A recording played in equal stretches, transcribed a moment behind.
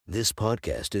This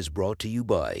podcast is brought to you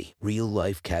by Real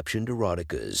Life Captioned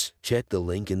Eroticas. Check the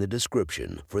link in the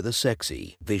description for the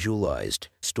sexy, visualized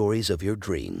stories of your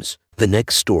dreams. The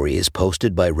next story is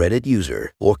posted by Reddit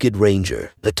user Orchid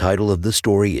Ranger. The title of the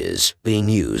story is Being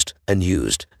Used and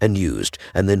Used and Used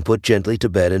and then put gently to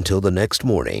bed until the next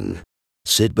morning.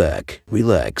 Sit back,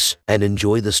 relax, and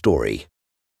enjoy the story.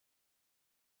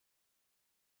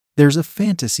 There's a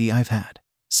fantasy I've had,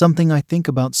 something I think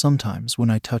about sometimes when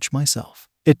I touch myself.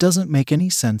 It doesn't make any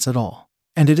sense at all,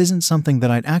 and it isn't something that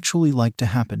I'd actually like to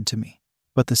happen to me.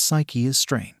 But the psyche is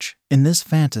strange. In this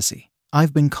fantasy,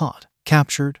 I've been caught,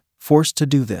 captured, forced to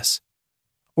do this.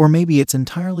 Or maybe it's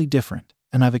entirely different,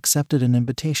 and I've accepted an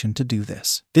invitation to do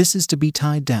this. This is to be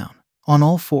tied down, on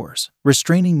all fours,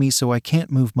 restraining me so I can't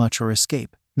move much or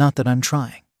escape, not that I'm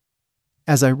trying.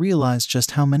 As I realize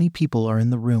just how many people are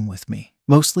in the room with me,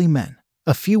 mostly men,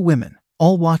 a few women,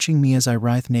 all watching me as I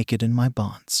writhe naked in my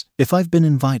bonds. If I've been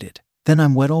invited, then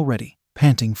I'm wet already,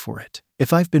 panting for it.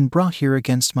 If I've been brought here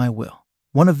against my will,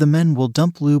 one of the men will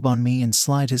dump lube on me and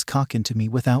slide his cock into me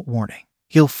without warning.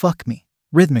 He'll fuck me,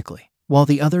 rhythmically, while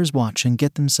the others watch and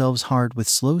get themselves hard with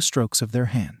slow strokes of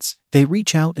their hands. They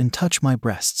reach out and touch my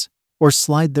breasts, or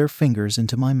slide their fingers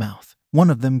into my mouth. One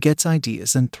of them gets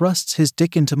ideas and thrusts his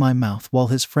dick into my mouth while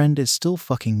his friend is still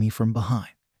fucking me from behind.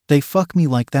 They fuck me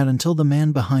like that until the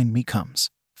man behind me comes,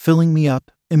 filling me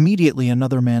up. Immediately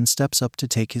another man steps up to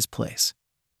take his place.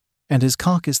 And his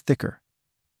cock is thicker,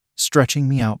 stretching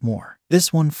me out more.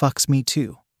 This one fucks me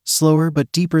too, slower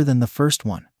but deeper than the first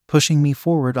one, pushing me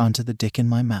forward onto the dick in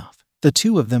my mouth. The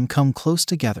two of them come close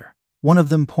together, one of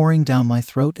them pouring down my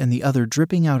throat and the other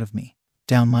dripping out of me,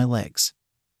 down my legs,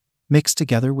 mixed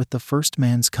together with the first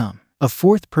man's cum. A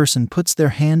fourth person puts their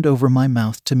hand over my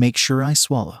mouth to make sure I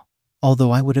swallow,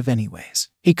 although I would have anyways.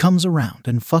 He comes around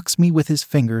and fucks me with his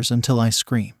fingers until I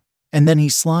scream, and then he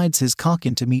slides his cock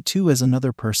into me too as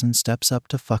another person steps up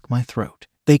to fuck my throat.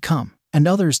 They come, and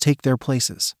others take their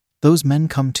places. Those men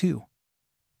come too,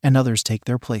 and others take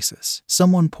their places.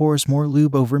 Someone pours more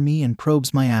lube over me and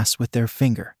probes my ass with their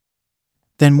finger.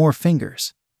 Then more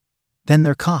fingers. Then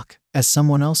their cock, as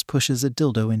someone else pushes a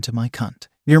dildo into my cunt.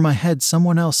 Near my head,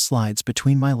 someone else slides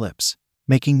between my lips,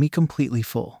 making me completely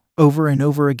full. Over and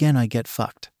over again I get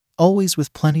fucked, always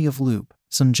with plenty of lube,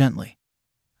 some gently,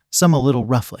 some a little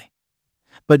roughly,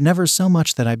 but never so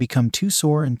much that I become too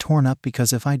sore and torn up,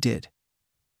 because if I did,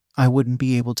 I wouldn't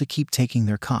be able to keep taking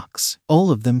their cocks.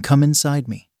 All of them come inside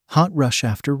me, hot rush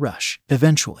after rush.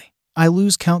 Eventually, I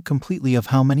lose count completely of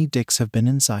how many dicks have been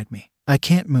inside me. I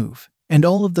can't move, and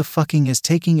all of the fucking is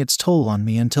taking its toll on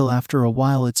me until after a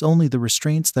while it's only the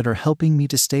restraints that are helping me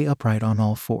to stay upright on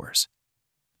all fours.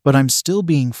 But I'm still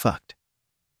being fucked.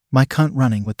 My cunt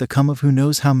running with the cum of who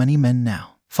knows how many men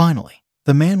now. Finally,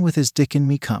 the man with his dick in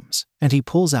me comes, and he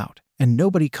pulls out, and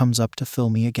nobody comes up to fill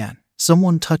me again.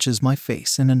 Someone touches my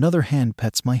face and another hand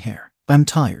pets my hair. I'm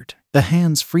tired. The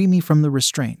hands free me from the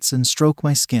restraints and stroke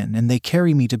my skin, and they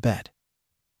carry me to bed.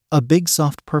 A big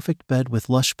soft perfect bed with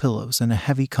lush pillows and a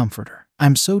heavy comforter.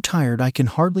 I'm so tired I can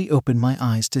hardly open my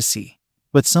eyes to see,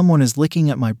 but someone is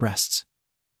licking at my breasts.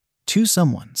 Two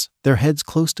someones, their heads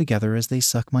close together as they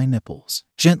suck my nipples.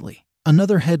 Gently,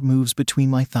 another head moves between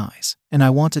my thighs, and I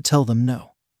want to tell them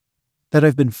no. That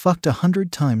I've been fucked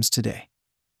 100 times today.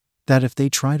 That if they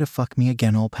try to fuck me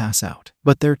again I'll pass out.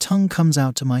 But their tongue comes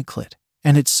out to my clit,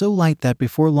 and it's so light that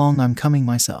before long I'm coming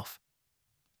myself.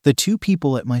 The two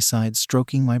people at my side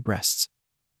stroking my breasts.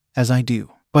 As I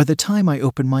do, by the time I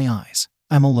open my eyes,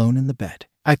 I'm alone in the bed.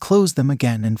 I close them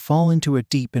again and fall into a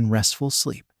deep and restful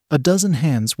sleep. A dozen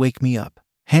hands wake me up,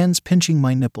 hands pinching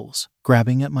my nipples,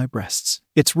 grabbing at my breasts.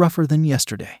 It's rougher than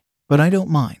yesterday, but I don't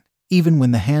mind, even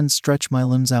when the hands stretch my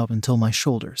limbs out until my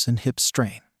shoulders and hips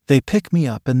strain. They pick me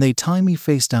up and they tie me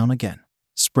face down again,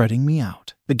 spreading me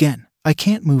out. Again, I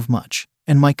can't move much,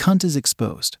 and my cunt is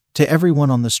exposed to everyone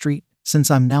on the street,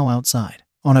 since I'm now outside,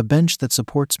 on a bench that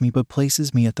supports me but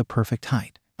places me at the perfect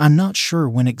height. I'm not sure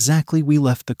when exactly we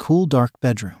left the cool dark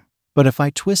bedroom, but if I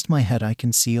twist my head I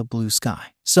can see a blue sky.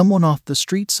 Someone off the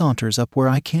street saunters up where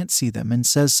I can't see them and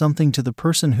says something to the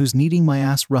person who's kneading my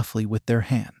ass roughly with their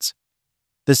hands.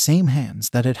 The same hands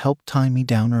that had helped tie me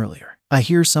down earlier. I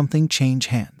hear something change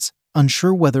hands,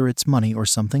 unsure whether it's money or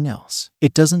something else.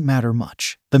 It doesn't matter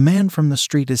much. The man from the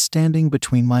street is standing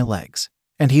between my legs,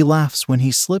 and he laughs when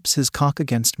he slips his cock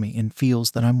against me and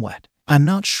feels that I'm wet. I'm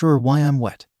not sure why I'm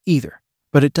wet, either,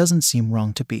 but it doesn't seem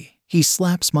wrong to be. He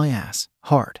slaps my ass,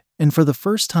 hard, and for the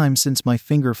first time since my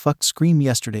finger-fucked scream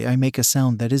yesterday I make a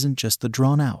sound that isn't just the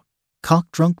drawn-out,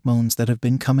 cock-drunk moans that have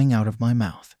been coming out of my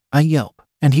mouth. I yelp,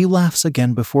 and he laughs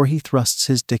again before he thrusts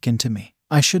his dick into me.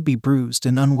 I should be bruised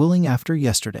and unwilling after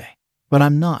yesterday, But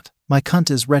I'm not. My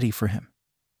cunt is ready for him.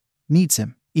 Needs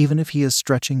him, even if he is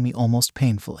stretching me almost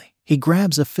painfully. He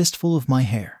grabs a fistful of my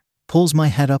hair, pulls my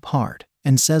head up hard,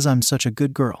 and says I'm such a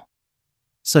good girl.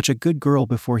 Such a good girl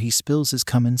before he spills his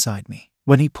cum inside me.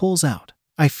 When he pulls out,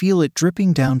 I feel it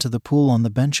dripping down to the pool on the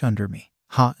bench under me,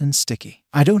 hot and sticky.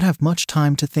 I don't have much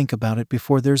time to think about it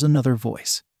before there's another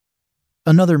voice.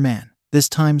 Another man, this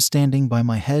time standing by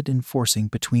my head and forcing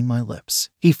between my lips.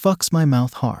 He fucks my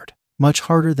mouth hard, much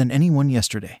harder than anyone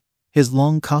yesterday, his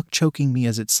long cock choking me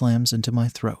as it slams into my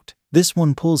throat. This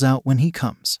one pulls out when he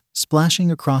comes, splashing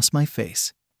across my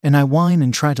face, and I whine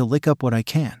and try to lick up what I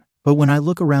can, but when I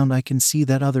look around I can see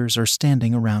that others are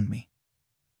standing around me.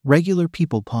 Regular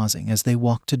people pausing as they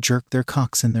walk to jerk their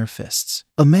cocks in their fists.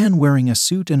 A man wearing a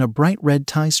suit and a bright red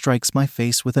tie strikes my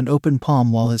face with an open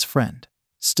palm while his friend,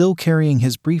 still carrying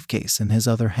his briefcase in his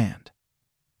other hand,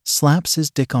 slaps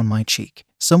his dick on my cheek.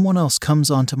 Someone else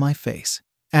comes onto my face,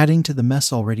 adding to the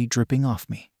mess already dripping off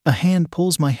me. A hand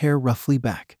pulls my hair roughly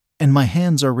back, and my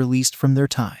hands are released from their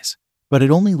ties, but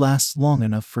it only lasts long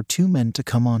enough for two men to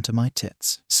come onto my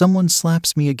tits. Someone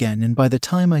slaps me again, and by the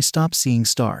time I stop seeing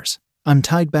stars, I'm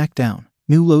tied back down,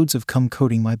 new loads of cum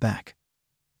coating my back,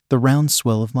 the round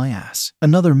swell of my ass.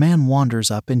 Another man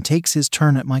wanders up and takes his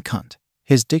turn at my cunt,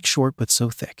 his dick short but so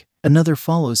thick. Another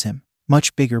follows him,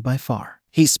 much bigger by far.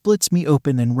 He splits me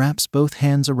open and wraps both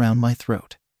hands around my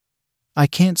throat. I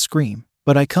can't scream,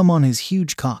 but I come on his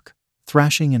huge cock,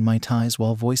 thrashing in my ties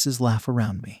while voices laugh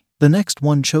around me. The next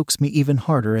one chokes me even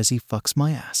harder as he fucks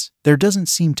my ass. There doesn't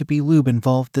seem to be lube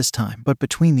involved this time, but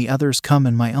between the others' cum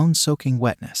and my own soaking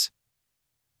wetness,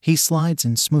 he slides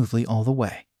in smoothly all the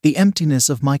way. The emptiness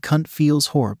of my cunt feels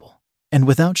horrible, and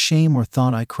without shame or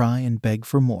thought I cry and beg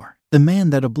for more. The man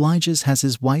that obliges has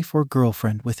his wife or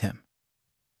girlfriend with him.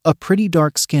 A pretty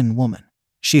dark-skinned woman.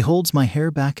 She holds my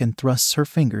hair back and thrusts her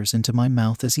fingers into my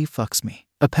mouth as he fucks me.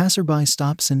 A passerby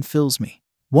stops and fills me,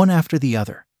 one after the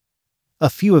other, a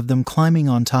few of them climbing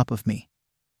on top of me,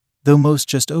 though most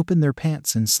just open their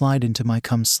pants and slide into my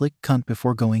cum-slick cunt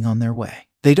before going on their way.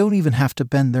 They don't even have to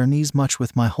bend their knees much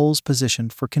with my holes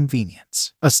positioned for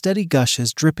convenience. A steady gush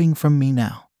is dripping from me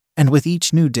now, and with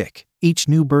each new dick, each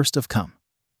new burst of cum,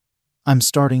 I'm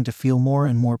starting to feel more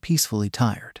and more peacefully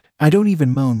tired. I don't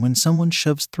even moan when someone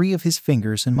shoves 3 of his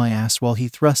fingers in my ass while he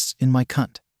thrusts in my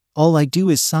cunt. All I do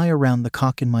is sigh around the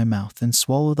cock in my mouth and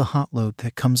swallow the hot load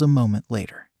that comes a moment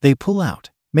later. They pull out,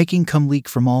 making cum leak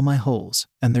from all my holes,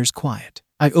 and there's quiet.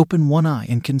 I open one eye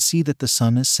and can see that the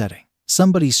sun is setting.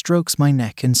 Somebody strokes my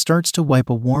neck and starts to wipe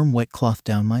a warm wet cloth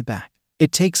down my back.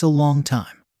 It takes a long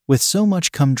time, with so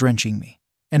much cum drenching me,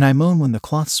 and I moan when the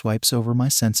cloth swipes over my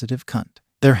sensitive cunt.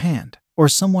 Their hand, or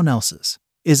someone else's,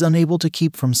 is unable to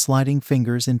keep from sliding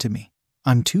fingers into me.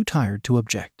 I'm too tired to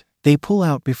object. They pull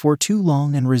out before too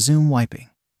long and resume wiping.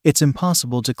 It's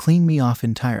impossible to clean me off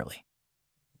entirely,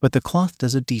 but the cloth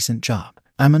does a decent job.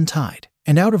 I'm untied,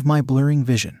 and out of my blurring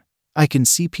vision, I can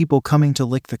see people coming to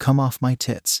lick the cum off my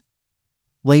tits,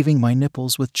 laving my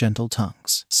nipples with gentle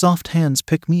tongues. Soft hands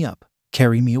pick me up,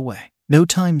 carry me away. No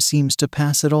time seems to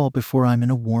pass at all before I'm in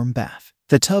a warm bath.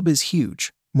 The tub is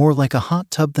huge, more like a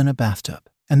hot tub than a bathtub,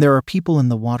 and there are people in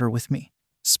the water with me,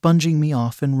 sponging me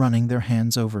off and running their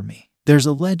hands over me. There's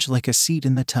a ledge like a seat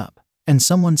in the tub, and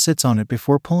someone sits on it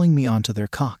before pulling me onto their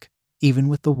cock, even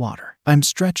with the water. I'm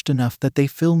stretched enough that they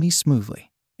fill me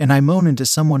smoothly, and I moan into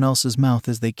someone else's mouth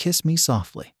as they kiss me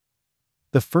softly.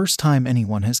 The first time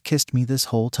anyone has kissed me this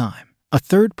whole time. A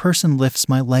third person lifts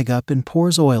my leg up and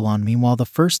pours oil on me while the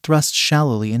first thrusts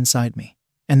shallowly inside me,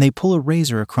 and they pull a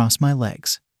razor across my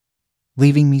legs,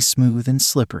 leaving me smooth and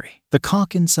slippery. The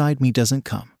cock inside me doesn't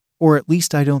come, or at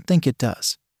least I don't think it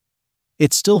does.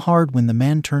 It's still hard when the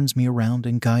man turns me around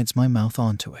and guides my mouth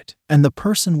onto it, and the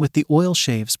person with the oil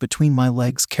shaves between my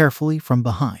legs carefully from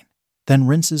behind, then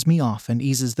rinses me off and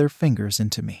eases their fingers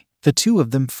into me. The 2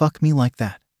 of them fuck me like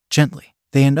that, gently,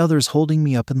 they and others holding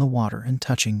me up in the water and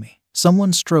touching me.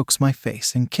 Someone strokes my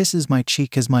face and kisses my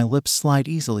cheek as my lips slide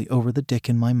easily over the dick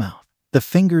in my mouth. The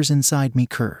fingers inside me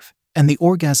curve, and the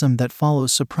orgasm that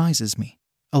follows surprises me,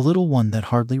 a little one that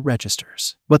hardly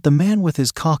registers. But the man with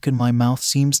his cock in my mouth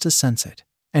seems to sense it,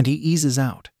 and he eases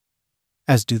out,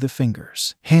 as do the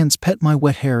fingers. Hands pet my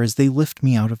wet hair as they lift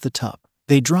me out of the tub.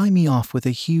 They dry me off with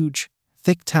a huge,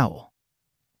 thick towel,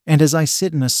 and as I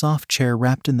sit in a soft chair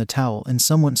wrapped in the towel and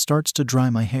someone starts to dry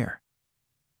my hair,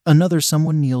 another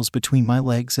someone kneels between my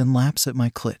legs and laps at my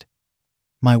clit,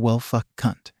 my well-fucked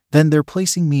cunt. Then they're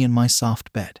placing me in my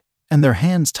soft bed, and their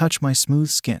hands touch my smooth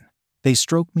skin. They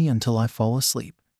stroke me until I fall asleep.